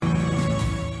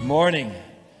morning.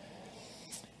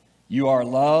 You are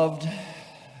loved.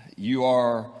 You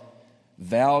are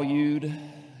valued.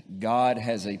 God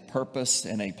has a purpose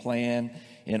and a plan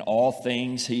in all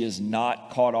things. He is not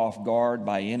caught off guard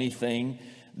by anything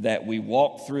that we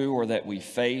walk through or that we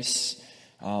face.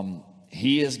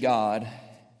 He is God,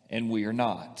 and we are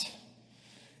not.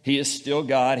 He is still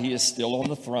God. He is still on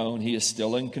the throne. He is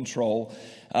still in control.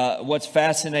 What's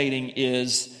fascinating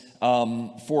is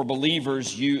for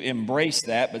believers, you embrace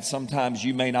that, but sometimes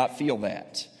you may not feel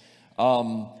that.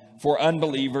 For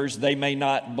unbelievers, they may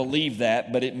not believe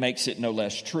that, but it makes it no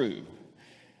less true.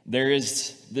 There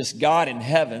is this God in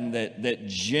heaven that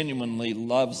genuinely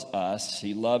loves us.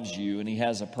 He loves you, and He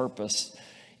has a purpose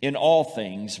in all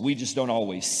things. We just don't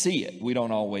always see it. We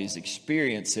don't always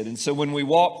experience it. And so when we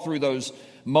walk through those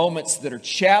moments that are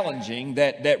challenging,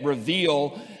 that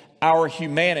reveal our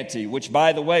humanity, which,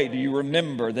 by the way, do you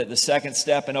remember that the second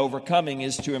step in overcoming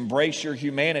is to embrace your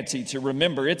humanity, to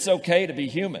remember it's okay to be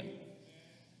human.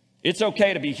 It's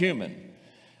okay to be human.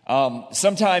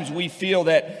 Sometimes we feel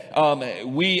that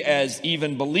we as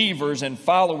even believers and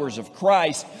followers of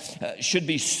Christ should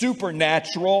be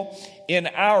supernatural in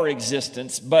our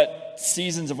existence, but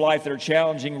seasons of life that are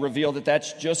challenging reveal that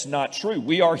that's just not true.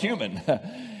 We are human.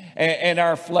 And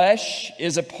our flesh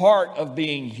is a part of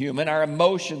being human. Our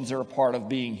emotions are a part of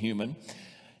being human.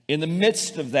 In the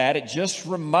midst of that, it just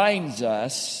reminds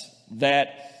us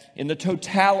that in the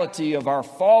totality of our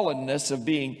fallenness of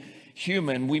being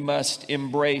human, we must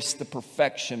embrace the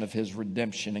perfection of His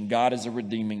redemption. And God is a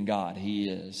redeeming God. He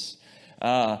is.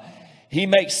 He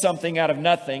makes something out of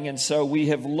nothing. And so we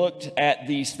have looked at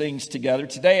these things together.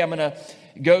 Today I'm going to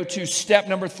go to step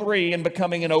number 3 in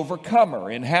becoming an overcomer.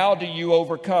 And how do you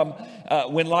overcome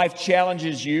when life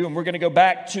challenges you? And we're going to go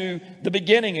back to the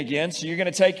beginning again. So you're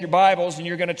going to take your Bibles and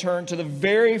you're going to turn to the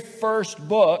very first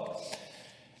book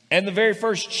and the very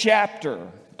first chapter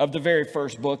of the very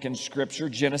first book in Scripture,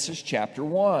 Genesis chapter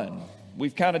 1.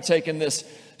 We've kind of taken this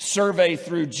survey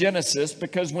through Genesis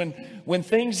because when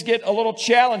things get a little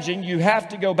challenging, you have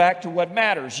to go back to what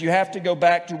matters. You have to go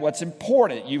back to what's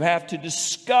important. You have to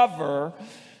discover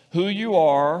who you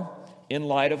are in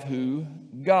light of who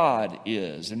God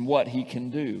is and what He can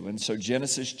do. And so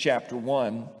Genesis chapter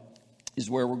 1 is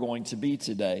where we're going to be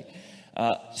today.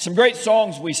 Some great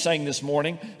songs we sang this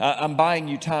morning. I'm buying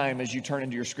you time as you turn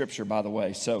into your Scripture, by the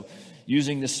way. So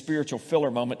using this spiritual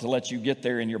filler moment to let you get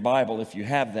there in your Bible if you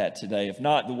have that today. If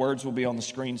not, the words will be on the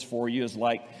screens for you as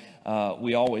like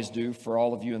we always do for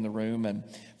all of you in the room and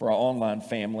for our online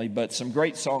family. But some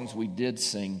great songs we did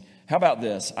sing. How about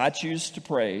this? I choose to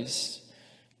praise,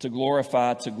 to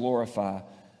glorify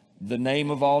the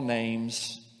name of all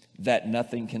names that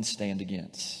nothing can stand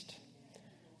against.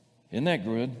 Isn't that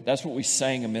good? That's what we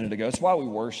sang a minute ago. It's why we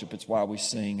worship. It's why we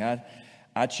sing.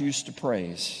 I choose to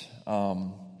praise.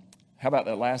 How about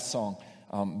that last song?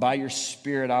 By your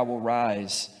Spirit I will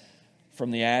rise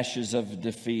from the ashes of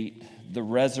defeat. The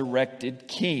resurrected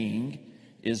King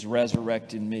is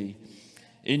resurrecting me.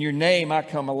 In your name I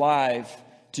come alive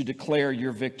to declare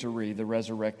your victory. The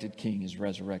resurrected King is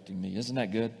resurrecting me. Isn't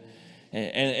that good?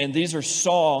 And these are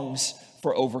songs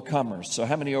for overcomers. So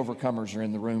how many overcomers are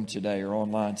in the room today or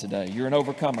online today? You're an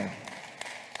overcomer.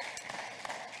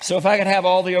 So if I can have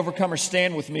all the overcomers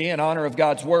stand with me in honor of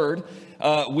God's Word,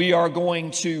 we are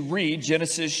going to read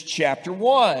Genesis chapter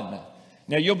 1.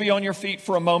 Now you'll be on your feet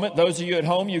for a moment. Those of you at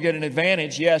home, you get an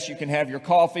advantage. Yes, you can have your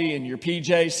coffee and your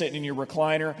PJ sitting in your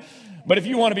recliner. But if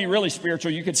you want to be really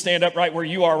spiritual, you could stand up right where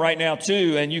you are right now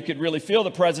too, and you could really feel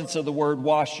the presence of the Word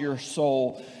wash your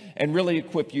soul and really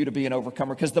equip you to be an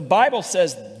overcomer. Because the Bible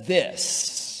says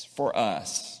this for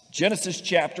us. Genesis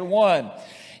chapter 1.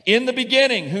 In the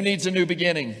beginning, who needs a new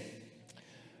beginning?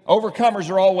 Overcomers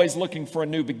are always looking for a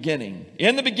new beginning.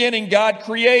 In the beginning, God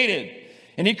created.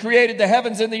 And He created the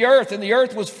heavens and the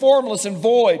earth was formless and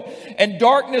void, and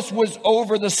darkness was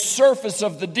over the surface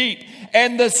of the deep,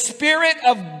 and the Spirit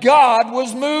of God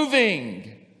was moving.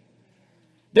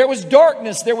 There was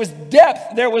darkness, there was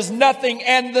depth, there was nothing,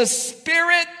 and the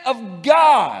Spirit of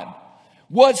God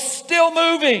was still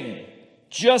moving,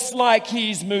 just like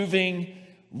He's moving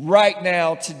right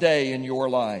now today in your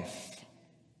life.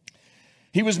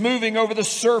 He was moving over the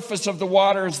surface of the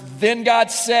waters. Then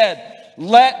God said,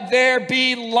 "Let there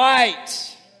be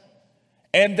light."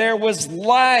 And there was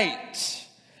light.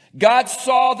 God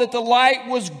saw that the light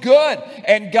was good,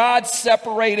 and God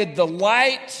separated the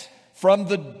light from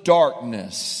the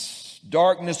darkness.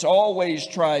 Darkness always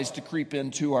tries to creep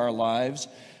into our lives,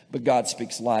 but God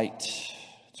speaks light.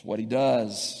 It's what He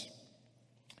does.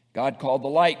 God called the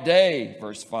light day,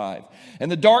 verse 5.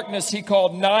 And the darkness He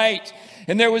called night.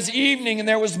 And there was evening and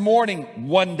there was morning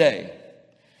one day.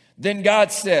 Then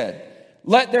God said,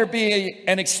 let there be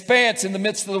an expanse in the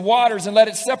midst of the waters, and let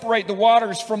it separate the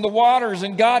waters from the waters.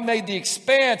 And God made the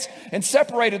expanse and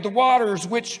separated the waters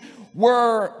which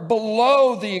were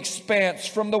below the expanse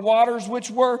from the waters which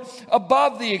were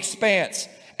above the expanse.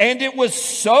 And it was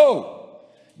so.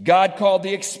 God called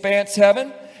the expanse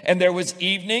heaven, and there was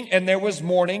evening and there was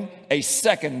morning, a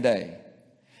second day.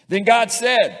 Then God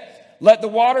said, let the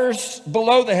waters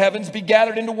below the heavens be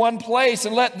gathered into one place,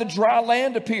 and let the dry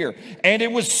land appear. And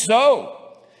it was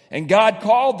so. And God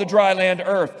called the dry land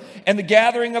earth, and the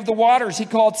gathering of the waters he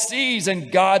called seas,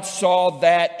 and God saw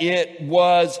that it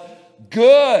was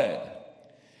good.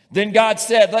 Then God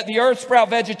said, let the earth sprout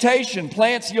vegetation,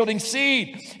 plants yielding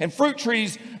seed, and fruit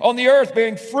trees on the earth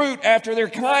bearing fruit after their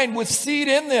kind with seed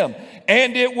in them.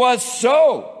 And it was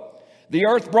so. The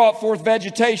earth brought forth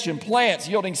vegetation, plants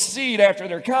yielding seed after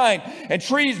their kind, and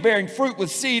trees bearing fruit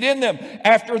with seed in them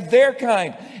after their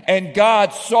kind. And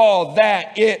God saw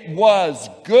that it was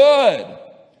good.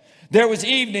 There was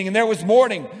evening and there was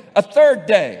morning, a third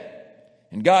day.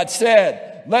 And God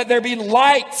said, let there be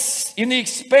lights in the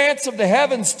expanse of the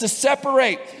heavens to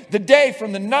separate the day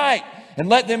from the night, and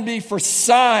let them be for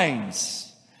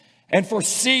signs and for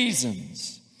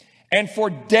seasons and for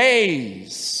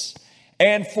days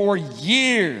and for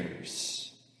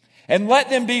years. And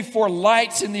let them be for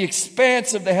lights in the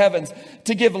expanse of the heavens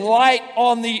to give light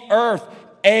on the earth.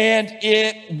 And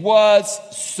it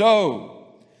was so.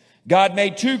 God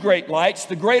made two great lights,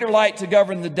 the greater light to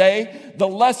govern the day, the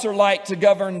lesser light to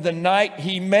govern the night.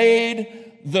 He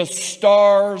made the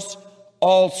stars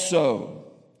also.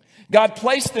 God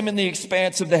placed them in the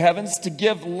expanse of the heavens to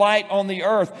give light on the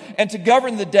earth, and to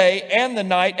govern the day and the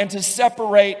night, and to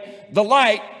separate the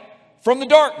light from the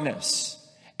darkness.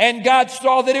 And God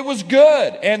saw that it was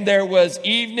good. And there was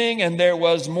evening and there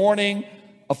was morning,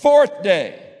 a fourth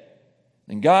day.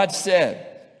 And God said,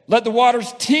 let the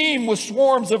waters teem with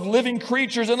swarms of living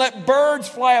creatures, and let birds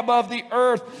fly above the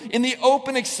earth in the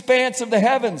open expanse of the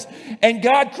heavens. And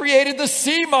God created the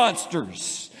sea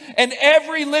monsters and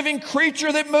every living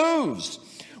creature that moves,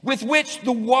 with which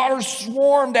the waters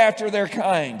swarmed after their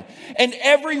kind, and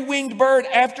every winged bird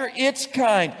after its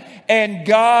kind. And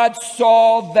God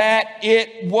saw that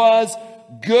it was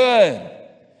good.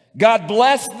 God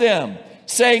blessed them,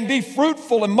 saying, be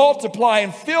fruitful and multiply,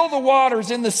 and fill the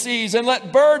waters in the seas, and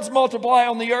let birds multiply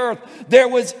on the earth. There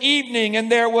was evening and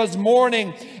there was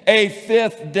morning, a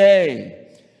fifth day.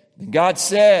 And God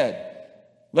said,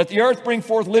 let the earth bring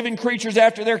forth living creatures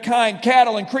after their kind,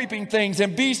 cattle and creeping things,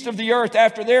 and beasts of the earth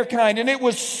after their kind. And it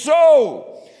was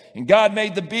so. And God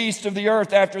made the beasts of the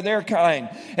earth after their kind,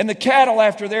 and the cattle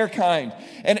after their kind,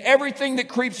 and everything that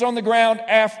creeps on the ground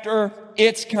after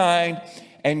its kind.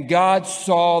 And God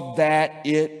saw that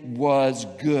it was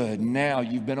good. Now,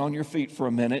 you've been on your feet for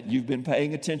a minute. You've been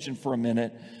paying attention for a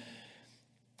minute.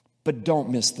 But don't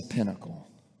miss the pinnacle.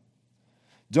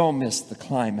 Don't miss the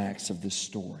climax of this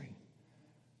story.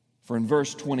 For in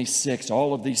verse 26,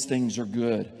 all of these things are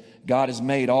good. God has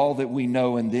made all that we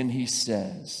know, and then he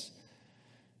says,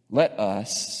 let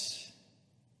us,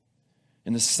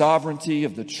 in the sovereignty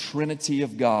of the Trinity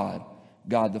of God,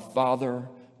 God the Father,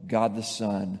 God the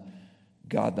Son,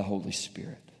 God the Holy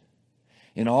Spirit,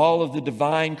 in all of the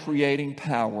divine creating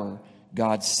power,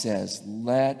 God says,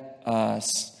 let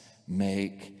us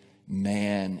make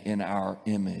man in our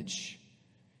image.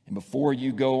 And before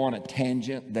you go on a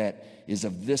tangent that is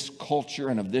of this culture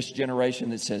and of this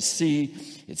generation that says, see,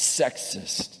 it's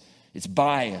sexist, it's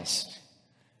biased,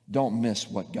 don't miss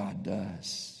what God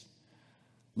does.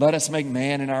 Let us make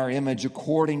man in our image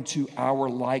according to our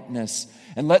likeness,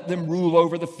 and let them rule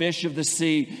over the fish of the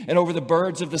sea, and over the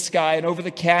birds of the sky, and over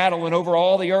the cattle, and over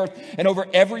all the earth, and over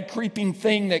every creeping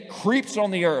thing that creeps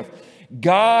on the earth.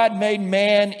 God made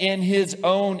man in his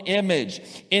own image.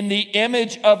 In the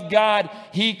image of God,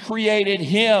 he created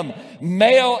him.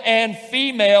 Male and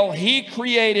female, he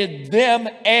created them,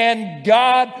 and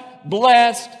God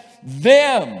blessed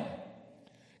them.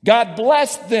 God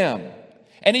blessed them.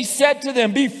 And he said to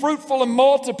them, be fruitful and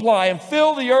multiply, and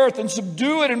fill the earth and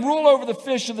subdue it, and rule over the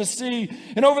fish of the sea,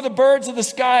 and over the birds of the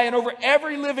sky, and over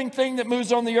every living thing that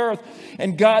moves on the earth.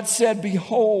 And God said,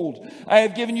 behold, I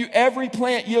have given you every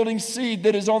plant yielding seed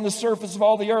that is on the surface of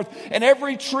all the earth, and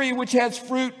every tree which has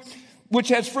fruit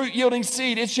yielding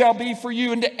seed, it shall be for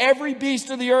you. And to every beast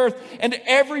of the earth, and to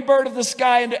every bird of the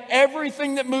sky, and to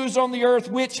everything that moves on the earth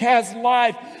which has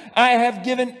life, I have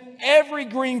given every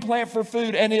green plant for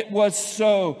food. And it was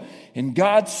so. And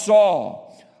God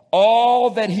saw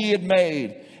all that he had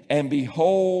made, and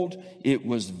behold, it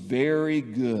was very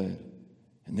good.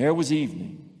 And there was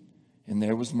evening, and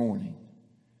there was morning,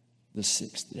 the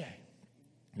sixth day.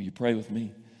 Will you pray with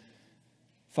me?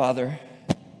 Father,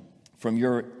 from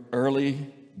your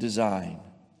early design,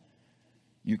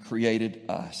 you created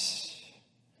us.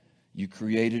 You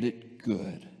created it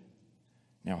good.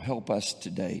 Now help us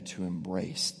today to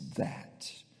embrace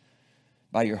that.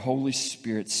 By your Holy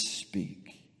Spirit,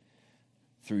 speak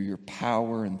through your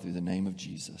power and through the name of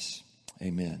Jesus.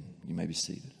 Amen. You may be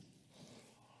seated.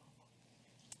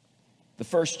 The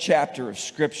first chapter of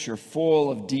Scripture, full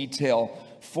of detail,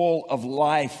 full of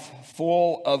life,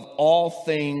 full of all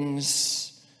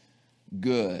things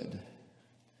good.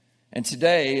 And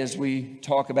today, as we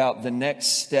talk about the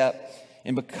next step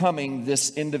in becoming this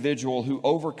individual who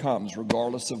overcomes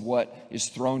regardless of what is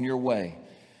thrown your way,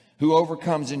 who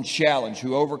overcomes in challenge,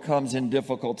 who overcomes in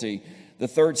difficulty, the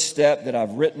third step that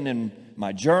I've written in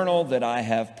my journal, that I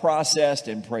have processed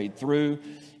and prayed through,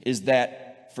 is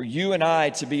that for you and I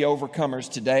to be overcomers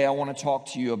today, I want to talk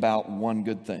to you about one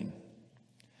good thing.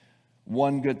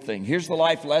 One good thing. Here's the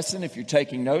life lesson. If you're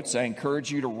taking notes, I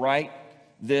encourage you to write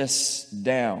this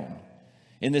down.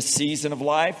 In this season of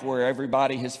life where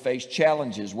everybody has faced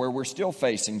challenges, where we're still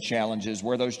facing challenges,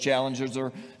 where those challenges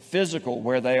are physical,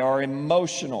 where they are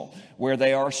emotional, where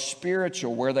they are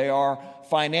spiritual, where they are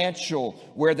financial,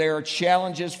 where there are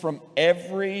challenges from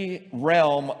every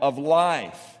realm of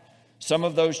life. Some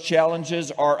of those challenges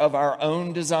are of our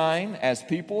own design as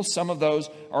people. Some of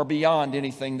those are beyond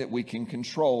anything that we can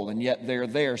control, and yet they're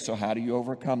there. So how do you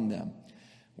overcome them?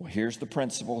 Well, here's the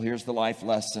principle. Here's the life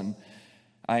lesson.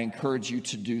 I encourage you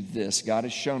to do this. God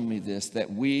has shown me this,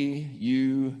 that we,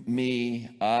 you, me,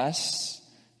 us,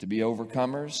 to be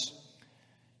overcomers,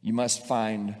 you must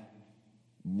find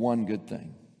one good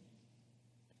thing.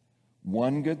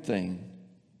 One good thing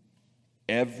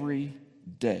every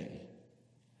day.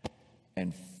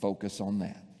 And focus on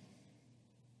that.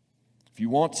 If you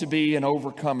want to be an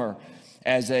overcomer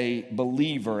as a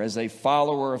believer, as a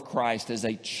follower of Christ, as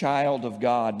a child of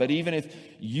God, but even if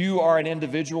you are an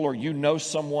individual or you know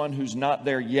someone who's not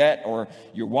there yet, or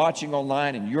you're watching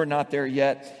online and you're not there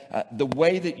yet, the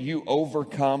way that you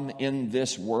overcome in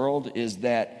this world is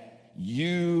that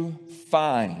you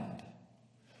find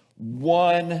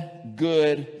one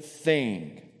good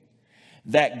thing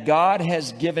that God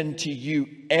has given to you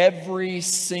every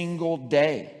single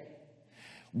day.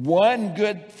 One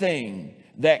good thing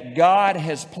that God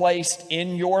has placed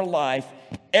in your life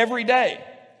every day.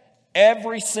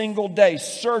 Every single day,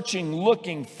 searching,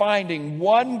 looking, finding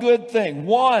one good thing.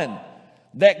 One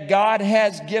that God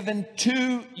has given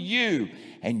to you.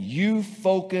 And you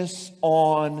focus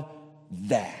on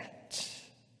that.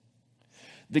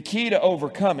 The key to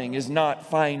overcoming is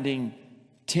not finding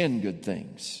 10 good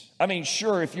things. I mean,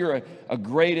 sure, if you're a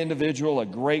great individual, a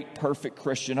great, perfect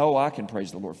Christian, I can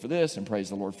praise the Lord for this and praise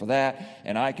the Lord for that,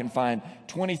 and I can find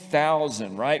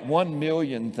 20,000, right? 1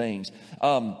 million things.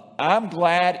 I'm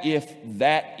glad if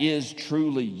that is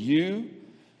truly you,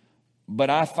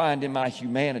 but I find in my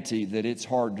humanity that it's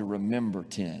hard to remember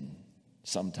 10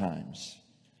 sometimes.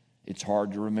 It's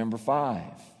hard to remember 5.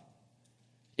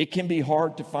 It can be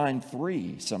hard to find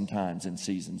 3 sometimes in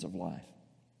seasons of life.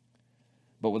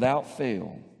 But without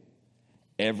fail,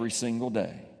 every single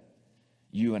day,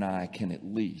 you and I can at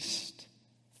least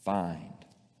find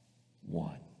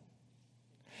one.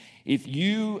 If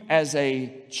you, as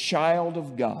a child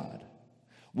of God,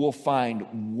 will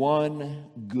find one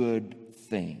good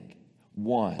thing,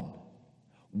 one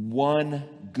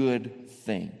good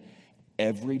thing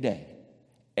every day,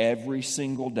 every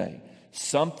single day,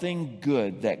 something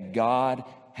good that God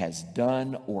has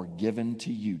done or given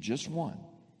to you, just one.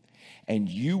 And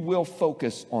you will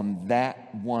focus on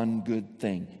that one good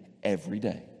thing every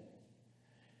day,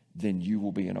 then you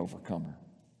will be an overcomer.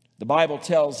 The Bible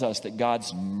tells us that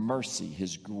God's mercy,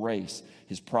 His grace,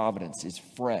 His providence is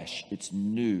fresh, it's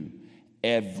new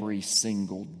every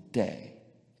single day,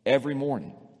 every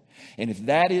morning. And if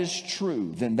that is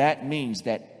true, then that means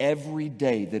that every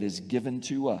day that is given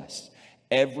to us,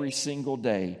 every single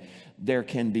day, there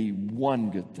can be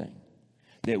one good thing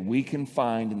that we can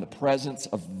find in the presence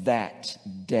of that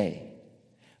day,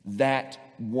 that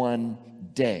one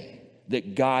day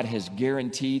that God has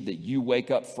guaranteed that you wake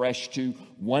up fresh to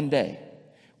one day,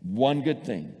 one good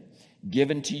thing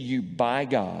given to you by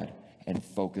God, and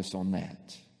focus on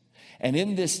that. And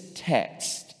in this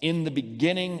text, in the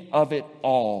beginning of it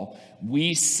all,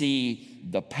 we see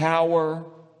the power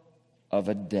of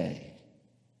a day,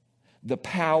 the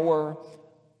power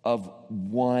of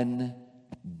one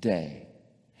day.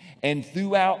 And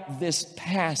throughout this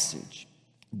passage,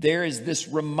 there is this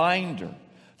reminder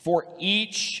for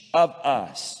each of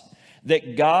us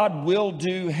that God will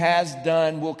do, has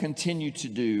done, will continue to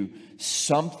do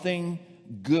something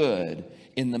good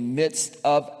in the midst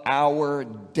of our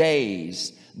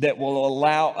days that will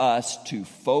allow us to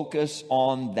focus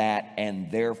on that and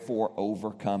therefore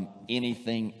overcome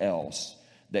anything else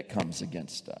that comes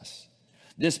against us.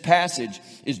 This passage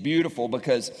is beautiful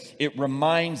because it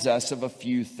reminds us of a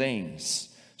few things.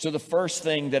 So the first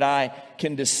thing that I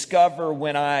can discover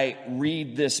when I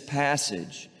read this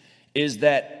passage is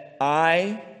that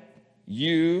I,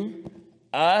 you,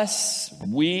 us,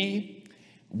 we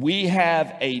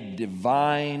have a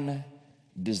divine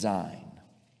design.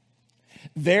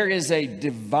 There is a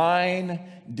divine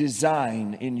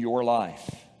design in your life.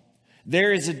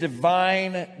 There is a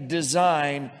divine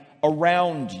design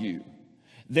around you.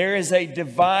 There is a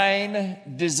divine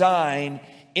design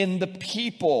in the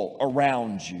people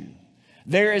around you.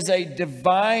 There is a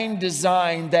divine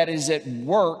design that is at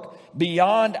work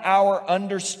beyond our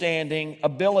understanding,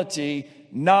 ability,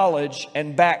 knowledge,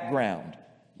 and background.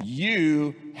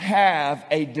 You have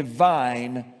a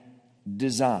divine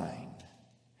design.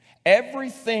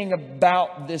 Everything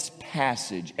about this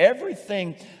passage,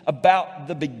 everything about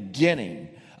the beginning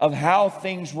of how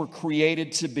things were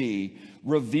created to be,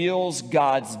 reveals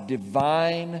God's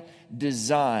divine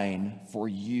design for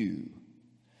you.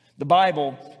 The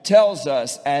Bible tells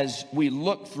us as we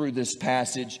look through this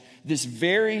passage, this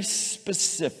very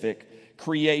specific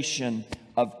creation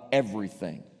of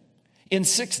everything. In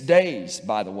 6 days,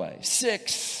 by the way,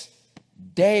 6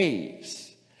 days.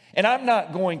 And I'm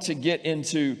not going to get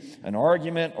into an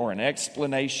argument or an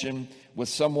explanation with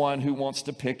someone who wants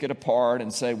to pick it apart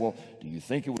and say, well, do you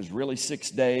think it was really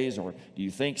 6 days? Or do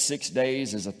you think 6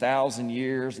 days is 1,000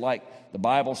 years? Like the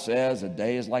Bible says, a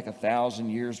day is like 1,000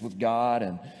 years with God,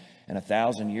 and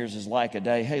 1,000 years is like a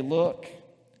day. Hey, look,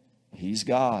 He's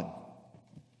God.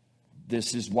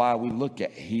 This is why we look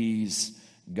at He's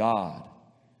God.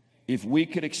 If we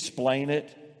could explain it,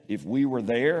 if we were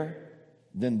there,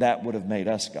 then that would have made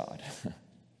us God. But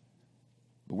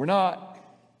we're not.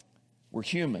 We're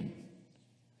human.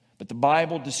 But the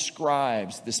Bible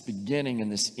describes this beginning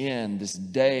and this end, this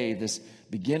day, this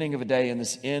beginning of a day and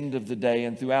this end of the day.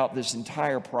 And throughout this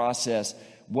entire process,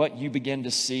 what you begin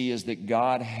to see is that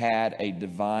God had a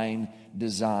divine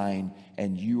design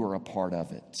and you are a part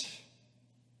of it.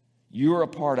 You are a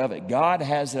part of it. God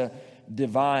has a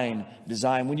divine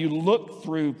design. When you look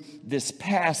through this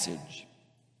passage,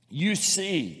 you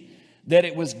see that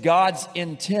it was God's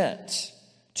intent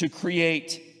to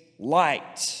create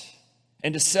light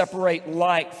and to separate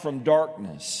light from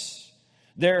darkness.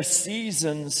 There are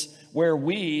seasons where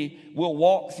we will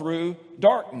walk through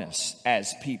darkness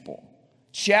as people.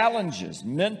 Challenges,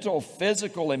 mental,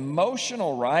 physical,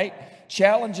 emotional, right?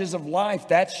 Challenges of life,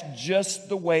 that's just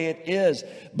the way it is.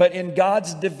 But in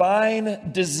God's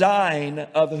divine design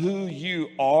of who you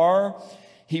are,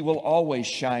 He will always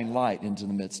shine light into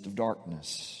the midst of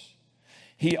darkness.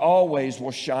 He always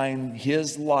will shine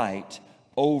His light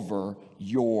over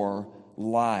your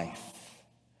life.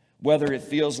 Whether it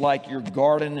feels like your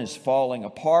garden is falling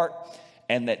apart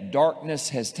and that darkness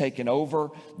has taken over,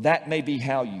 that may be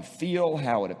how you feel,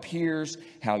 how it appears,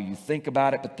 how you think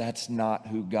about it, but that's not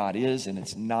who God is, and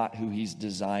it's not who He's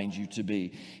designed you to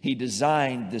be. He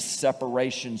designed this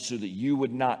separation so that you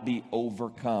would not be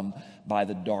overcome by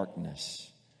the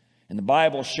darkness. And the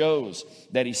Bible shows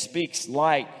that He speaks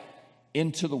light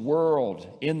into the world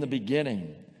in the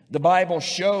beginning. The Bible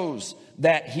shows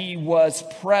that He was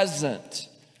present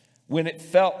when it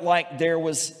felt like there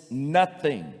was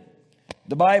nothing.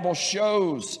 The Bible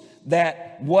shows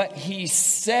that what He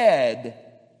said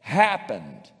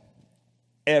happened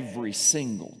every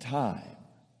single time.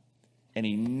 And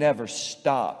He never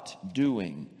stopped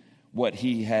doing what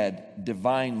He had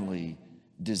divinely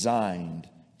designed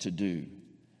to do.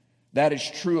 That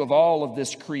is true of all of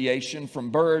this creation,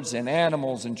 from birds and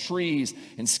animals and trees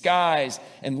and skies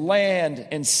and land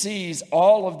and seas.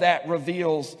 All of that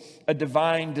reveals a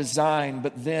divine design.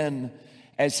 But then,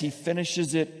 as He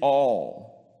finishes it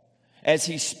all, as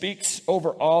He speaks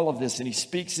over all of this and He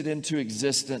speaks it into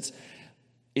existence,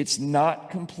 it's not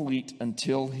complete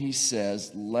until He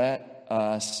says, "Let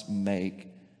us make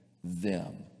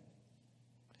them."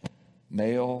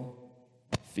 Male,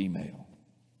 female.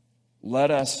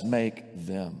 Let us make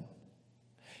them.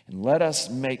 And let us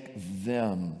make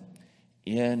them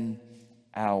in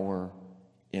our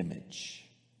image.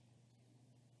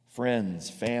 Friends,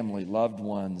 family, loved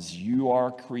ones, you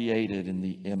are created in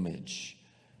the image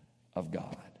of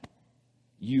God.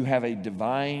 You have a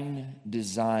divine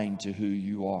design to who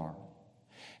you are.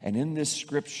 And in this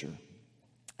scripture,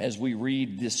 as we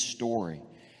read this story,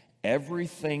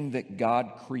 everything that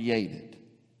God created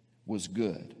was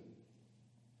good.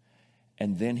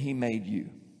 And then He made you.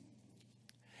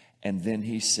 And then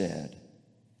He said,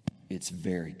 it's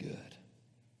very good.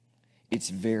 It's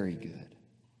very good.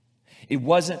 It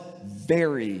wasn't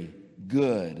very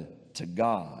good to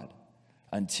God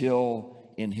until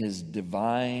in His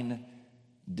divine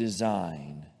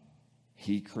design,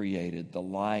 He created the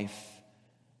life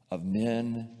of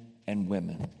men and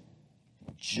women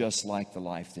just like the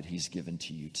life that He's given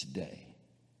to you today.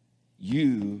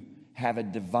 You have a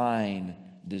divine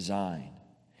design.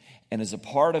 And as a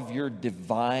part of your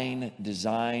divine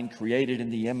design, created in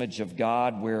the image of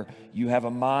God, where you have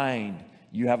a mind,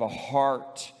 you have a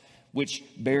heart which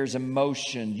bears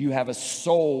emotion, you have a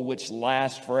soul which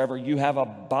lasts forever, you have a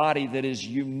body that is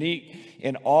unique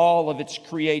in all of its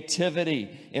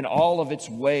creativity, in all of its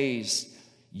ways.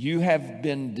 You have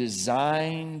been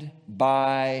designed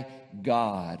by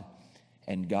God.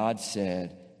 And God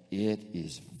said, it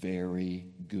is very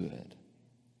good.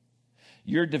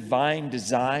 Your divine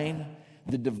design,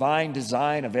 the divine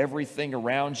design of everything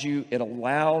around you, it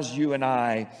allows you and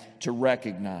I to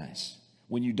recognize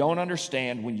when you don't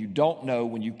understand, when you don't know,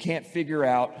 when you can't figure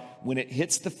out, when it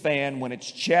hits the fan, when it's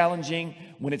challenging,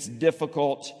 when it's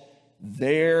difficult,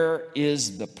 there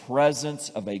is the presence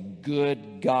of a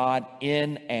good God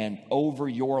in and over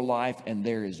your life. And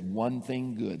there is one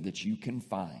thing good that you can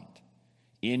find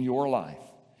in your life,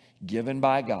 given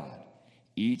by God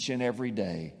each and every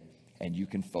day, and you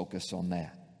can focus on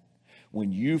that.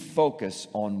 When you focus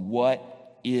on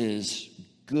what is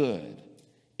good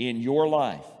in your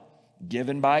life,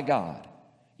 given by God,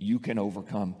 you can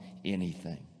overcome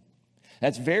anything.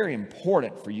 That's very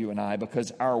important for you and I,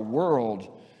 because our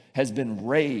world has been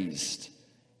raised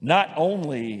not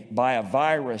only by a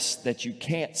virus that you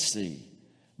can't see,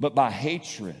 but by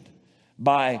hatred,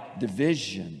 by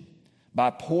division, by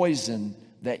poison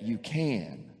that you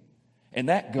can. And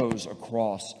that goes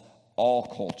across all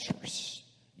cultures.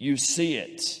 You see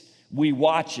it, we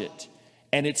watch it,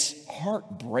 and it's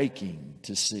heartbreaking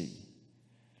to see.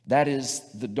 That is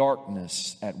the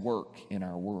darkness at work in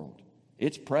our world.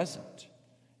 It's present.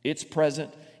 It's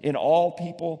present in all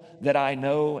people that I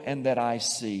know and that I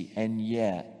see. And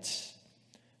yet,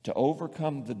 to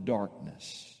overcome the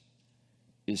darkness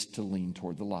is to lean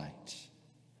toward the light.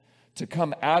 To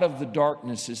come out of the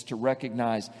darkness is to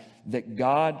recognize that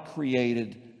God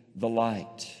created the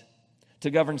light to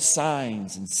govern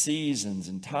signs and seasons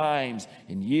and times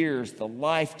and years, the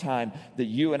lifetime that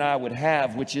you and I would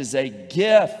have, which is a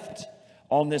gift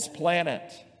on this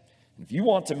planet. If you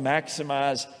want to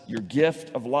maximize your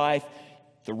gift of life,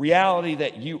 the reality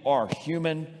that you are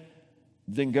human,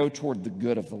 then go toward the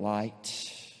good of the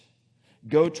light.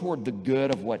 Go toward the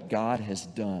good of what God has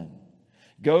done.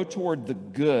 Go toward the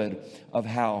good of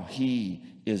how He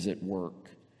is at work.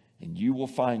 And you will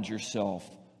find yourself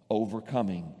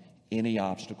overcoming any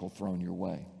obstacle thrown your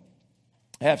way.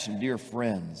 I have some dear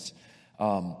friends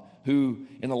who,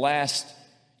 in the last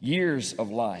years of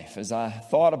life, as I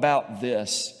thought about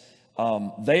this,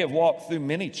 they have walked through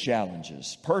many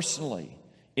challenges personally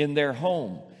in their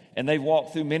home, and they've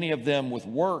walked through many of them with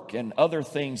work and other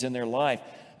things in their life,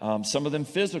 some of them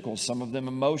physical, some of them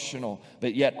emotional,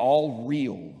 but yet all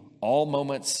real, all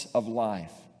moments of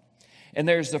life. And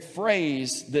there's a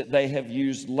phrase that they have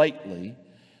used lately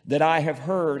that I have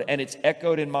heard, and it's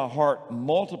echoed in my heart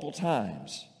multiple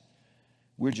times.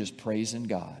 We're just praising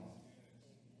God.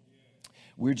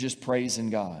 We're just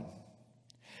praising God.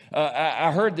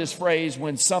 I heard this phrase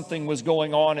when something was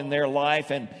going on in their life,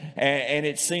 and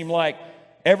it seemed like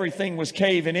everything was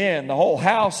caving in. The whole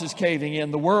house is caving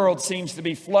in. The world seems to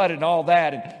be flooded and all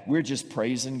that, and we're just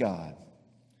praising God.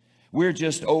 We're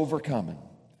just overcoming.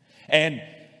 And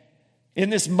in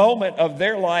this moment of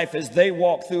their life, as they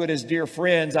walk through it as dear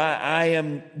friends, I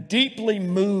am deeply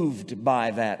moved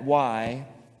by that. Why?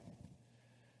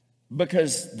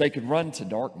 Because they could run to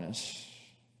darkness.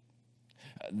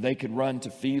 They could run to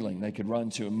feeling. They could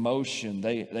run to emotion.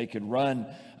 They could run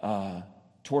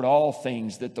toward all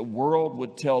things that the world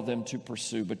would tell them to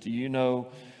pursue. But do you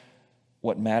know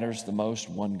what matters the most?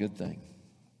 One good thing.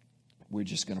 We're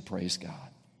just going to praise God.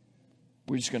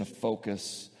 We're just going to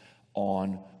focus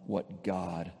on what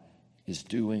God is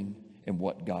doing and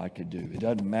what God could do. It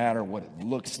doesn't matter what it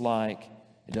looks like.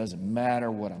 It doesn't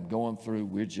matter what I'm going through.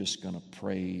 We're just going to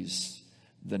praise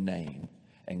the name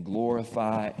and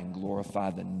glorify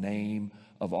the name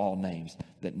of all names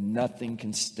that nothing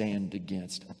can stand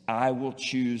against. I will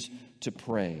choose to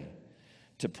pray,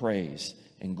 to praise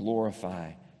and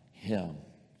glorify Him.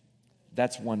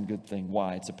 That's one good thing.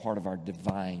 Why? It's a part of our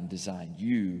divine design.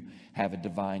 You have a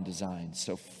divine design.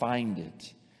 So find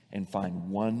it and find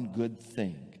one good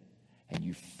thing and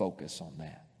you focus on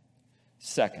that.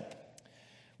 Second,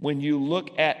 when you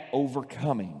look at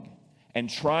overcoming and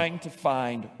trying to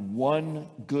find one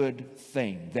good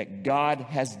thing that God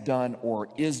has done or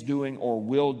is doing or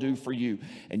will do for you,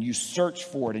 and you search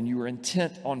for it and you are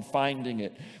intent on finding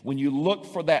it, when you look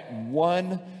for that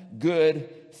one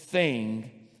good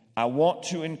thing, I want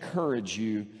to encourage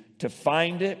you to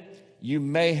find it. You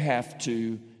may have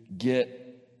to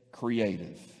get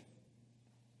creative.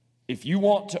 If you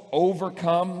want to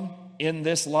overcome in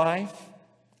this life,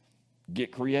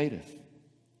 get creative.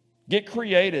 Get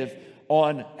creative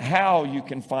on how you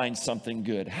can find something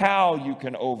good, how you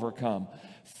can overcome.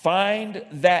 Find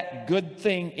that good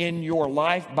thing in your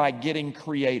life by getting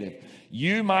creative.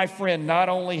 You, my friend, not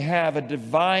only have a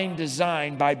divine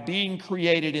design by being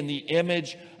created in the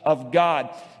image of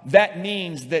God. That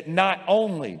means that not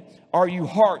only are you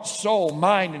heart, soul,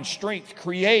 mind, and strength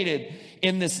created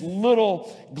in this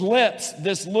little glimpse,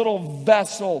 this little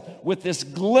vessel with this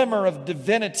glimmer of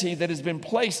divinity that has been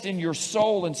placed in your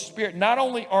soul and spirit. Not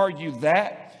only are you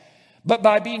that, but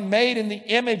by being made in the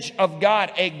image of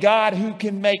God, a God who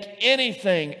can make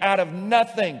anything out of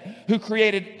nothing, who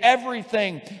created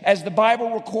everything, as the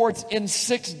Bible records, in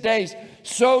 6 days.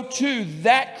 So too,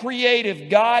 that creative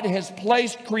God has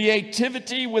placed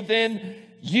creativity within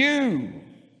you.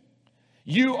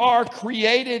 You are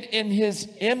created in His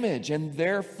image, and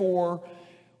therefore,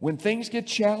 when things get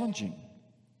challenging,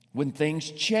 when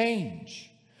things change,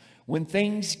 when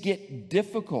things get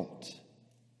difficult,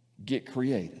 get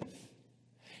creative.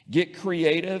 Get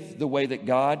creative the way that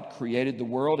God created the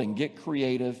world, and get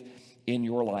creative in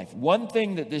your life. One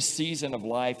thing that this season of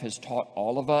life has taught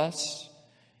all of us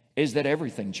is that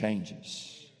everything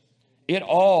changes. It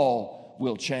all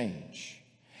will change.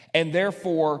 And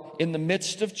therefore, in the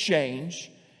midst of change,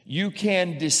 you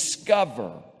can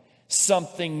discover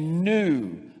something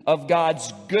new of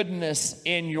God's goodness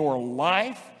in your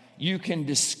life. You can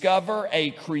discover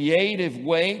a creative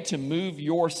way to move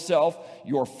yourself,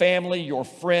 your family, your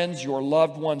friends, your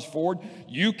loved ones forward.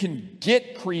 You can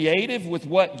get creative with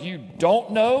what you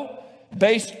don't know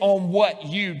based on what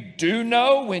you do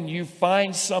know when you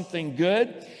find something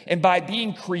good. And by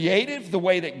being creative the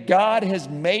way that God has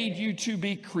made you to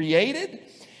be created,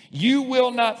 you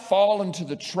will not fall into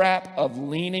the trap of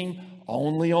leaning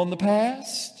only on the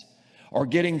past or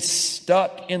getting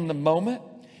stuck in the moment.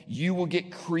 You will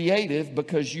get creative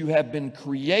because you have been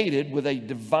created with a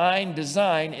divine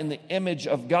design in the image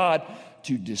of God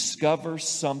to discover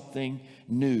something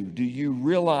new. Do you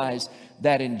realize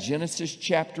that in Genesis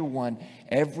chapter 1,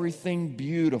 everything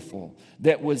beautiful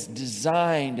that was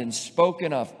designed and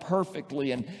spoken of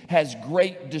perfectly and has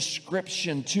great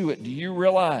description to it? Do you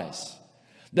realize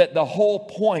that the whole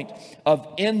point of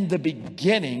in the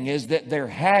beginning is that there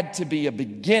had to be a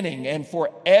beginning, and for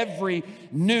every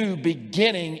new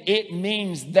beginning, it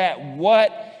means that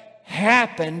what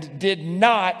happened did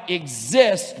not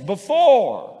exist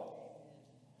before.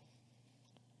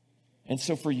 And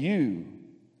so for you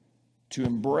to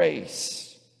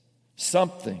embrace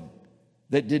something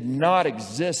that did not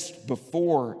exist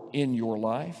before in your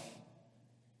life,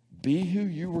 be who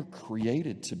you were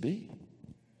created to be.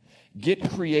 Get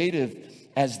creative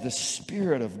as the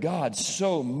Spirit of God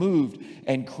so moved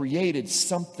and created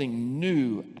something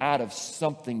new out of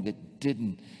something that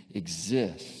didn't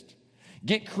exist.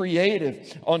 Get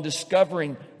creative on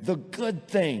discovering the good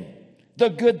thing, the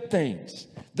good things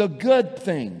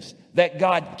that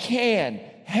God can,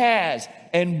 has,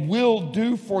 and will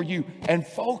do for you, and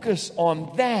focus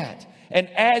on that. And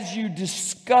as you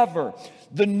discover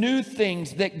the new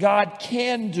things that God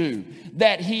can do,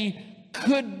 that He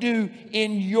could do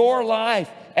in your life,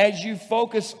 as you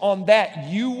focus on that,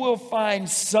 you will find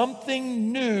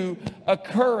something new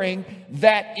occurring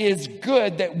that is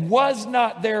good, that was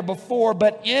not there before,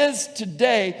 but is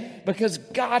today, because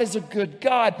God is a good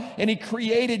God, and He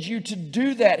created you to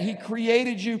do that. He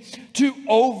created you to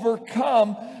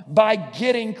overcome by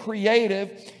getting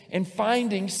creative and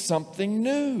finding something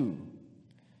new.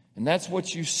 And that's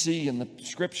what you see in the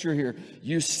scripture here.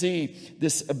 You see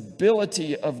this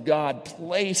ability of God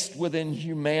placed within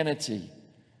humanity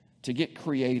to get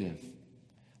creative.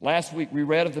 Last week we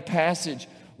read of the passage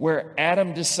where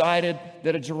Adam decided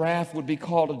that a giraffe would be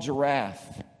called a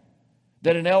giraffe,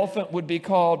 that an elephant would be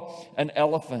called an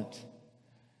elephant,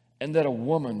 and that a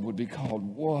woman would be called,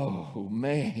 whoa,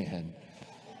 man.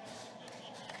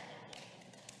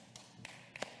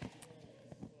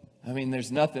 I mean,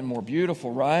 there's nothing more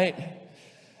beautiful, right?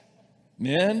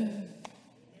 Men?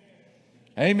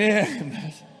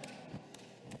 Amen.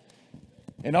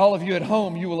 And all of you at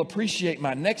home, you will appreciate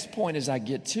my next point as I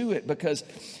get to it, because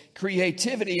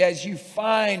creativity, as you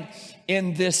find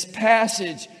in this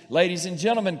passage, ladies and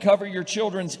gentlemen, cover your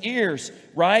children's ears,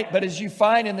 right? But as you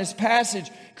find in this passage,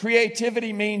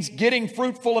 creativity means getting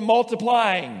fruitful and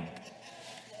multiplying.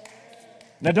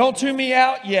 Now, don't tune me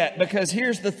out yet, because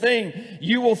here's the thing.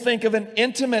 You will think of an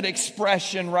intimate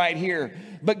expression right here.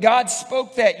 But God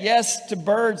spoke that, yes, to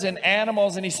birds and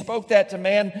animals, and He spoke that to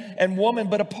man and woman.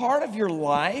 But a part of your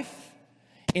life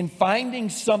in finding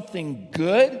something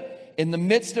good in the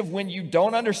midst of when you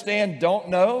don't understand, don't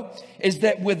know, is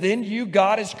that within you,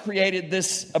 God has created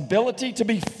this ability to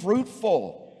be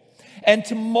fruitful and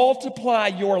to multiply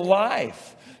your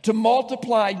life, to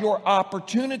multiply your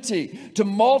opportunity, to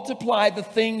multiply the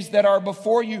things that are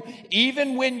before you,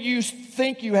 even when you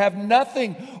think you have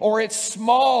nothing, or it's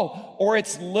small, or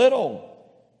it's little.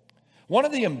 One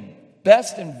of the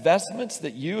best investments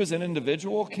that you as an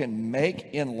individual can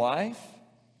make in life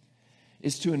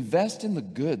is to invest in the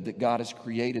good that God has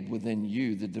created within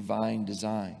you, the divine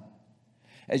design.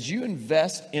 As you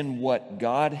invest in what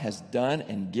God has done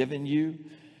and given you,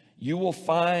 you will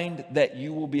find that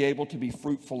you will be able to be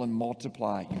fruitful and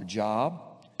multiply your job,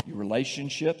 your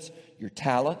relationships, your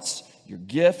talents, your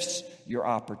gifts, your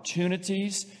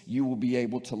opportunities. You will be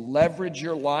able to leverage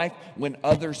your life when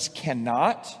others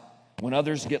cannot, when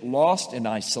others get lost in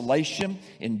isolation,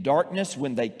 in darkness,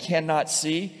 when they cannot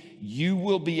see. You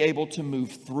will be able to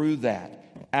move through that,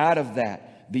 out of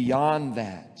that, beyond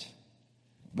that,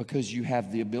 because you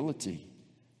have the ability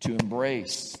to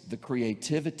embrace the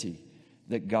creativity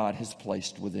that God has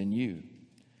placed within you.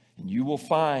 And you will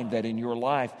find that in your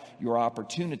life, your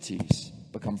opportunities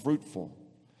become fruitful.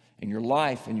 And your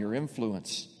life and your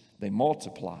influence, they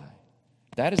multiply.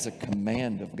 That is a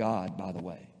command of God, by the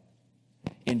way.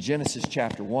 In Genesis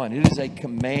chapter 1, it is a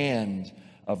command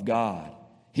of God.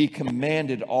 He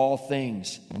commanded all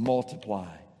things,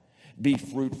 multiply, be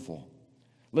fruitful.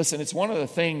 Listen, it's one of the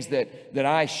things that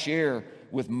I share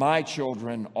with my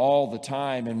children all the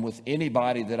time, and with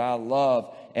anybody that I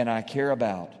love and I care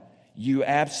about. You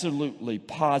absolutely,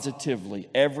 positively,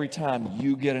 every time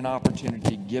you get an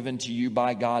opportunity given to you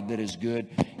by God that is good,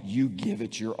 you give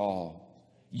it your all.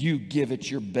 You give it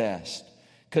your best.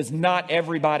 Because not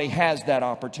everybody has that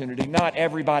opportunity. Not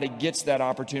everybody gets that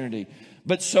opportunity.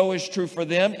 But so is true for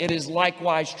them. It is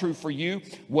likewise true for you.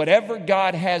 Whatever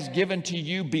God has given to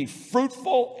you, be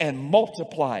fruitful and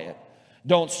multiply it.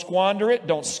 Don't squander it.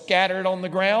 Don't scatter it on the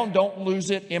ground. Don't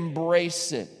lose it.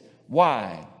 Embrace it.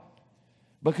 Why?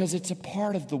 Because it's a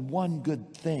part of the one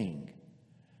good thing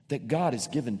that God has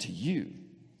given to you.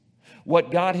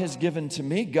 What God has given to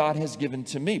me, God has given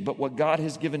to me. But what God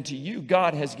has given to you,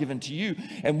 God has given to you.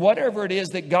 And whatever it is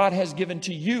that God has given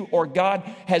to you or God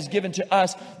has given to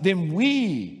us, then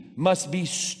we must be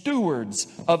stewards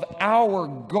of our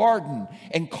garden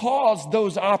and cause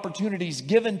those opportunities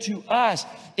given to us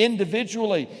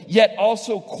individually, yet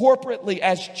also corporately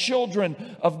as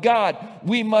children of God.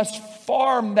 We must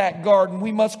farm that garden.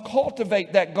 We must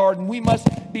cultivate that garden. We must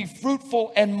be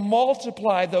fruitful and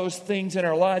multiply those things in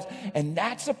our lives. And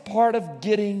that's a part of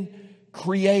getting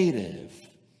creative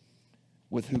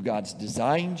with who God's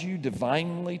designed you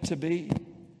divinely to be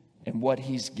and what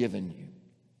He's given you.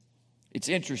 It's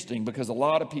interesting because a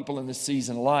lot of people in this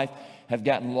season of life have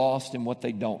gotten lost in what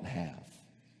they don't have.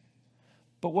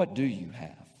 But what do you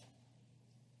have?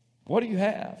 What do you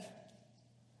have?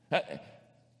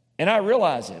 And I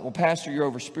realize it. Well, Pastor, you're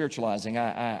over spiritualizing.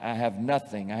 I have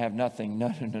nothing. I have nothing.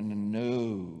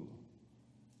 No.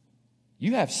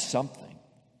 You have something.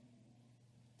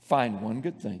 Find one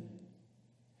good thing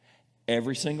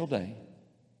every single day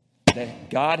that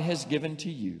God has given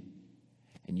to you,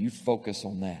 and you focus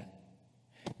on that.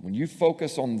 When you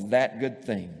focus on that good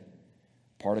thing,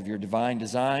 part of your divine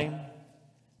design,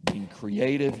 being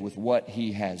creative with what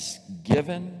He has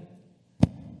given,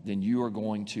 then you are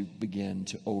going to begin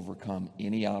to overcome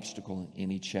any obstacle and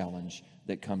any challenge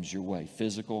that comes your way.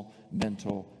 Physical,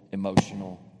 mental,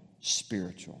 emotional,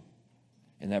 spiritual.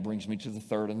 And that brings me to the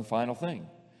third and the final thing.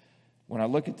 When I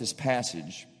look at this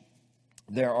passage,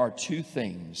 there are two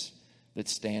things that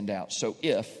stand out. So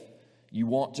if you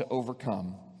want to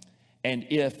overcome, and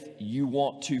if you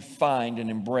want to find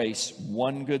and embrace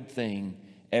one good thing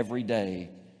every day,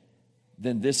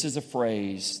 then this is a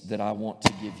phrase that I want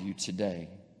to give you today.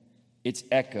 It's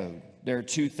echoed. There are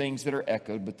two things that are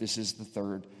echoed, but this is the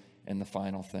third and the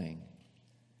final thing.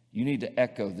 You need to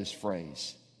echo this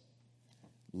phrase.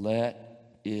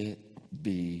 Let it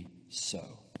be so.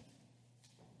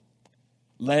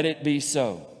 Let it be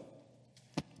so.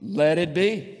 Let it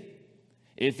be.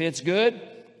 If it's good,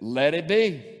 let it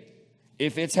be.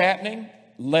 If it's happening,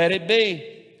 let it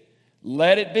be,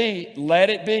 let it be, let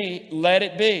it be, let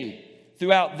it be.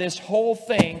 Throughout this whole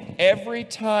thing, every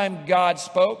time God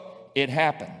spoke, it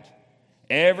happened.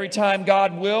 Every time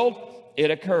God willed,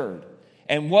 it occurred.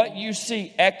 And what you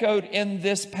see echoed in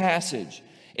this passage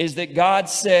is that God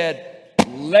said,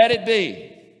 let it be.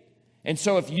 And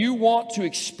so if you want to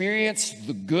experience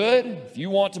the good, if you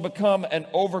want to become an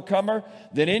overcomer,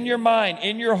 then in your mind,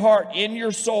 in your heart, in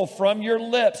your soul, from your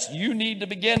lips, you need to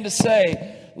begin to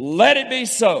say, let it be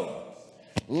so.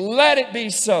 Let it be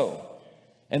so.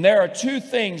 And there are two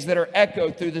things that are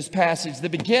echoed through this passage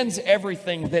that begins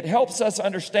everything, that helps us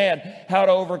understand how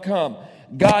to overcome.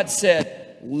 God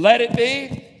said, let it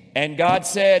be, and God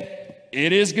said,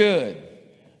 it is good.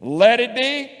 Let it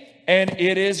be, and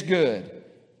it is good.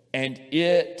 And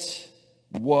it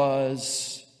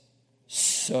was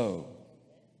so.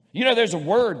 You know, there's a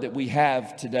word that we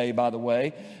have today, by the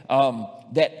way,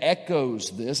 that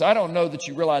echoes this. I don't know that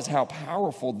you realize how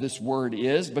powerful this word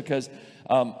is, because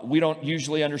we don't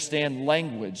usually understand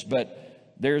language,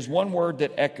 but there's one word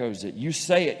that echoes it. You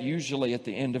say it usually at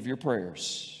the end of your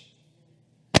prayers.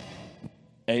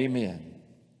 Amen.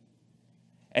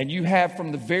 And you have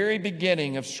from the very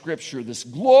beginning of Scripture this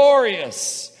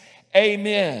glorious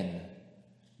amen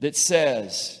that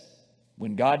says,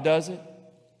 when God does it,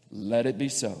 let it be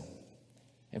so.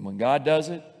 And when God does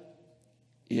it,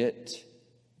 it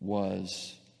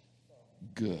was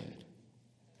good.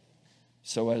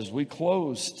 So as we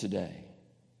close today,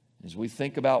 as we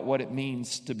think about what it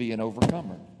means to be an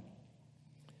overcomer,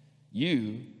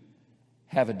 you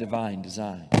have a divine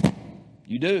design.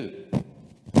 You do.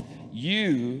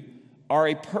 You are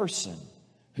a person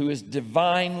who is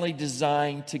divinely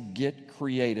designed to get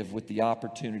creative with the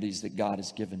opportunities that God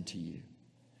has given to you.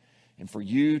 And for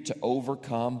you to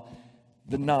overcome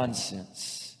the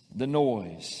nonsense, the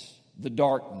noise, the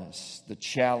darkness, the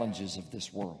challenges of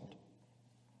this world,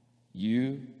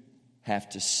 you have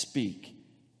to speak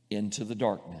into the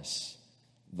darkness,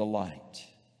 the light.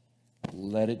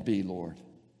 Let it be, Lord.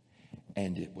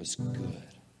 And it was good.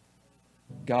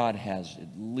 God has at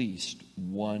least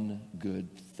one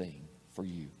good thing for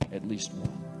you, at least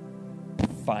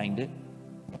one. Find it,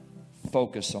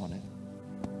 focus on it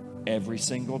every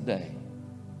single day,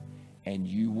 and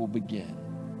you will begin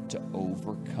to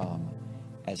overcome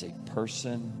as a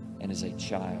person and as a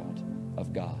child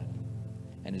of God.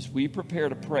 And as we prepare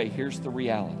to pray, here's the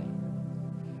reality.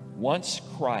 Once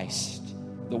Christ,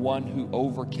 the one who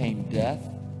overcame death,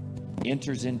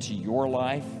 enters into your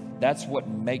life, that's what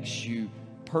makes you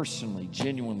personally,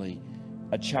 genuinely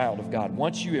a child of God.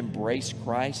 Once you embrace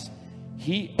Christ,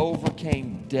 He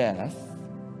overcame death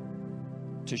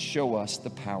to show us the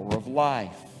power of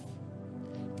life.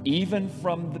 Even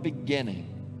from the beginning,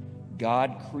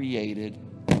 God created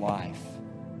life.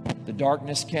 The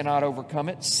darkness cannot overcome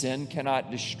it. Sin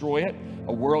cannot destroy it.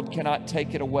 A world cannot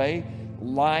take it away.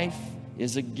 Life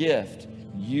is a gift.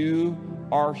 You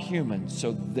are human,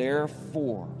 so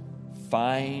therefore,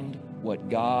 find what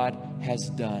God has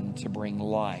done to bring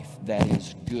life that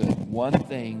is good. One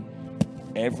thing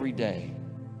every day,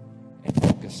 and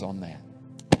focus on that.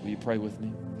 Will you pray with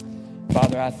me?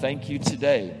 Father, I thank you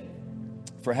today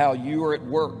for how you are at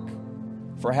work,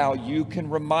 for how you can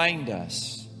remind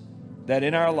us that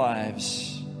in our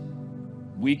lives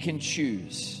we can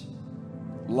choose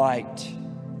light,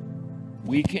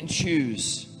 we can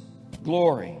choose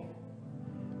glory,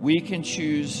 we can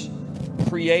choose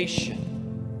creation,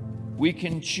 we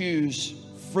can choose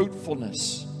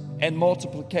fruitfulness and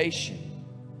multiplication.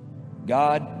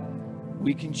 God,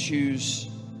 we can choose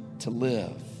to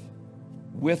live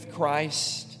with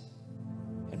Christ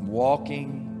and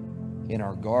walking in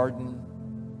our garden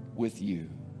with you.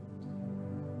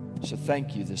 So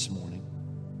thank you this morning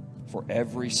for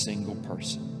every single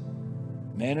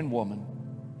person, man and woman,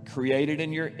 created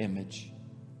in your image,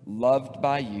 loved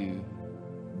by you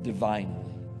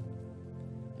divinely.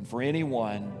 And for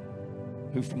anyone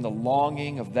who from the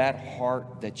longing of that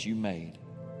heart that you made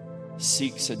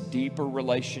seeks a deeper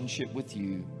relationship with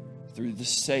you through the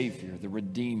Savior, the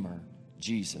Redeemer,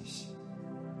 Jesus,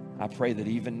 I pray that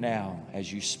even now,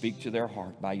 as you speak to their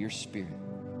heart by your Spirit,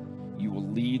 you will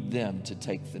lead them to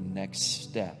take the next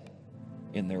step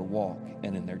in their walk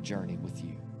and in their journey with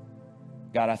you.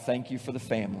 God, I thank you for the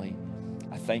family.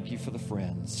 I thank you for the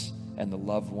friends and the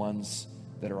loved ones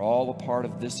that are all a part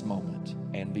of this moment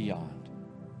and beyond.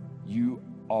 You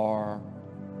are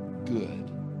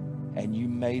good, and you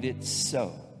made it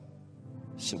so.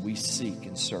 So we seek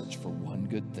and search for one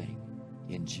good thing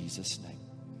in Jesus' name.